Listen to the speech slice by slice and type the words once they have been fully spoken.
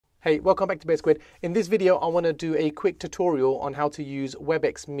Hey, welcome back to Bear. In this video, I want to do a quick tutorial on how to use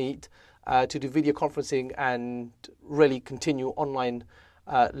Webex Meet to do video conferencing and really continue online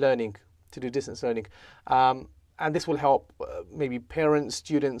learning, to do distance learning. And this will help maybe parents,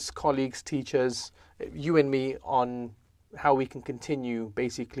 students, colleagues, teachers, you and me on how we can continue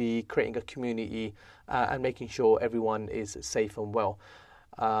basically creating a community and making sure everyone is safe and well.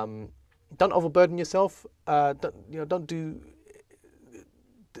 Don't overburden yourself. Don't do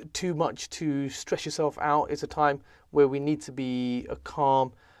too much to stress yourself out. It's a time where we need to be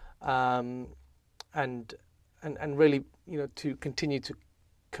calm and really, to continue to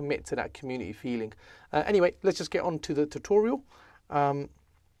commit to that community feeling. Anyway, let's just get on to the tutorial. I'm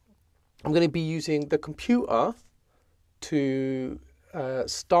going to be using the computer to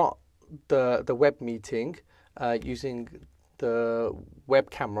start the web meeting using the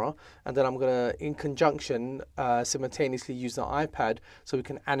web camera, and then I'm going to, in conjunction, simultaneously use the iPad so we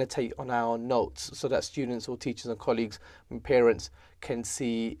can annotate on our notes so that students or teachers and colleagues and parents can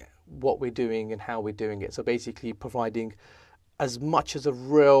see what we're doing and how we're doing it. So basically providing as much as a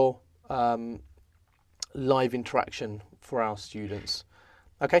real live interaction for our students.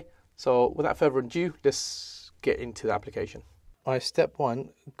 Okay, so without further ado, let's get into the application. All right, step one,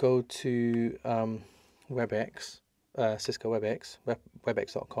 go to Webex. Cisco Webex,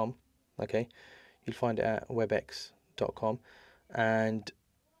 webex.com. Okay, you'll find it at webex.com and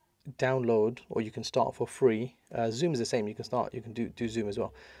download, or you can start for free. Zoom is the same. You can do Zoom as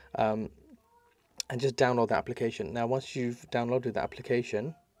well, and just download the application. Now, once you've downloaded the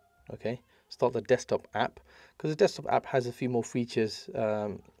application, okay, start the desktop app, because the desktop app has a few more features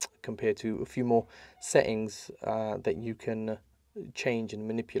compared to a few more settings that you can change and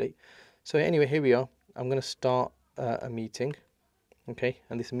manipulate. So anyway, here we are. I'm going to start a meeting, okay,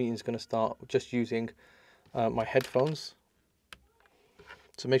 and this meeting is going to start just using my headphones.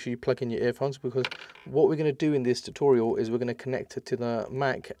 So make sure you plug in your earphones, because what we're going to do in this tutorial is we're going to connect it to the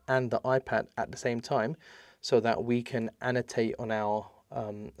Mac and the iPad at the same time so that we can annotate on our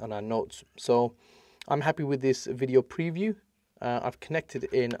notes. So I'm happy with this video preview. I've connected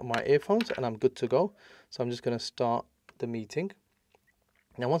in my earphones and I'm good to go. So I'm just going to start the meeting.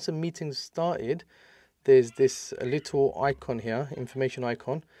 Now, once the meeting's started, there's this little icon here, information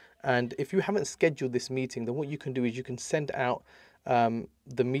icon, and if you haven't scheduled this meeting, then what you can do is you can send out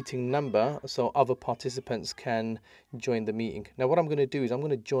the meeting number so other participants can join the meeting. Now, what I'm going to do is I'm going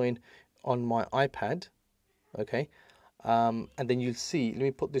to join on my iPad, okay, and then you'll see, let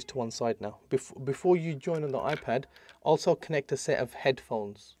me put this to one side now. Before you join on the iPad, also connect a set of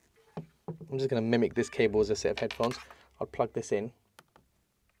headphones. I'm just going to mimic this cable as a set of headphones. I'll plug this in.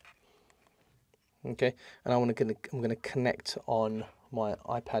 Okay, and I'm going to connect on my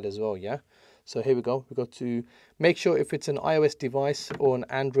iPad as well. Yeah, so here we go. We've got to make sure if it's an iOS device or an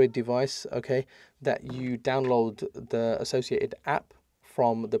Android device, okay, that you download the associated app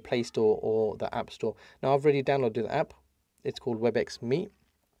from the Play Store or the App Store. Now, I've already downloaded the app. It's called Webex Meet,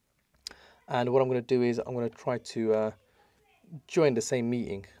 and what I'm going to do is I'm going to try to join the same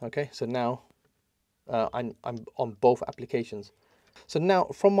meeting. Okay, so now I'm on both applications. So now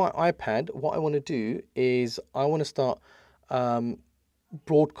from my iPad, what I want to do is I want to start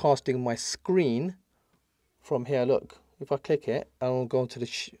broadcasting my screen from here. Look, if I click it, I'll go into the,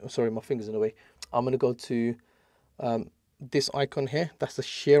 sorry, my finger's in the way. I'm going to go to this icon here. That's the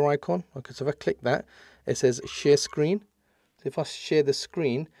share icon. Okay, so if I click that, it says share screen. So if I share the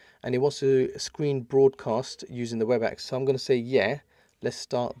screen and it wants to screen broadcast using the WebEx, so I'm going to say, yeah, let's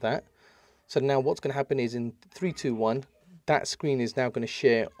start that. So now what's going to happen is in 3, 2, 1, that screen is now going to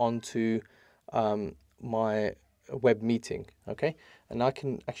share onto my web meeting, okay? And I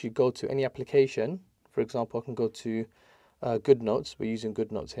can actually go to any application. For example, I can go to GoodNotes. We're using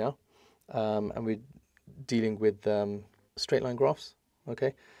GoodNotes here, and we're dealing with straight line graphs,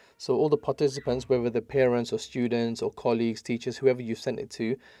 okay? So all the participants, whether they're parents or students or colleagues, teachers, whoever you sent it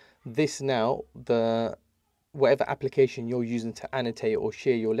to, this now, whatever application you're using to annotate or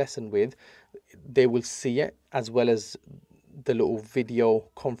share your lesson with, they will see it, as well as the little video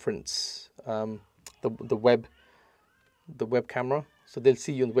conference, the web camera. So they'll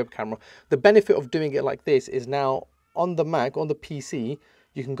see you on the web camera. The benefit of doing it like this is now on the Mac, on the PC,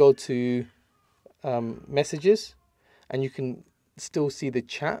 you can go to messages and you can still see the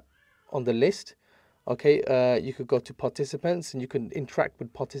chat on the list. Okay, you could go to participants and you can interact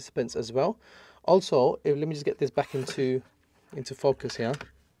with participants as well. Also, let me just get this back into focus here.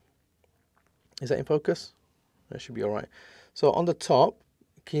 Is that in focus? That should be all right. So on the top,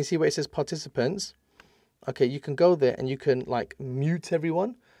 can you see where it says participants? Okay, you can go there and you can like mute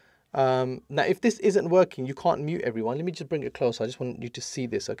everyone. Now, if this isn't working, you can't mute everyone. Let me just bring it closer. I just want you to see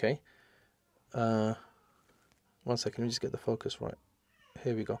this, okay? 1 second, let me just get the focus right.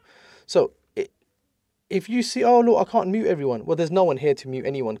 Here we go. So if you see, oh look, I can't mute everyone. Well, there's no one here to mute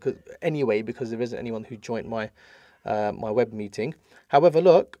anyone anyway, because there isn't anyone who joined my my web meeting. However,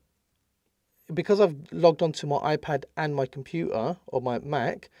 look, because I've logged onto my iPad and my computer or my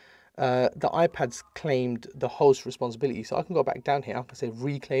Mac, the iPad's claimed the host responsibility. So I can go back down here. I can say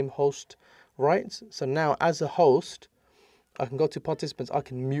reclaim host rights. So now as a host, I can go to participants. I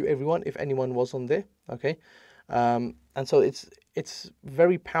can mute everyone if anyone was on there. Okay. And so it's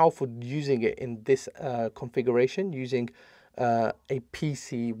very powerful using it in this configuration, using a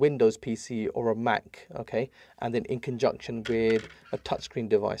PC, Windows PC or a Mac, okay, and then in conjunction with a touchscreen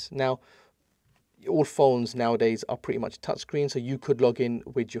device. Now, all phones nowadays are pretty much touchscreen, so you could log in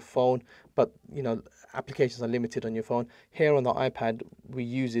with your phone, but you know, applications are limited on your phone. Here on the iPad, we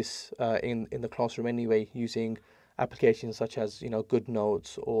use this in the classroom anyway, using applications such as, you know,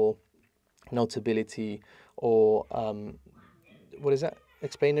 GoodNotes or Notability or what is that?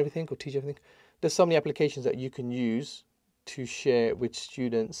 Explain everything or teach everything. There's so many applications that you can use to share with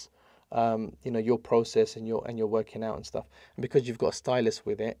students, you know, your process and your working out and stuff. And because you've got a stylus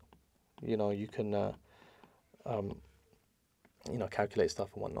with it, you know, you can, you know, calculate stuff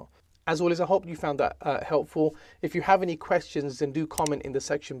and whatnot. As always, I hope you found that helpful. If you have any questions, then do comment in the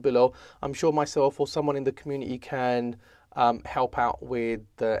section below. I'm sure myself or someone in the community can help out with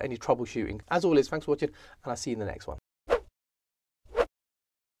any troubleshooting. As always, thanks for watching, and I'll see you in the next one.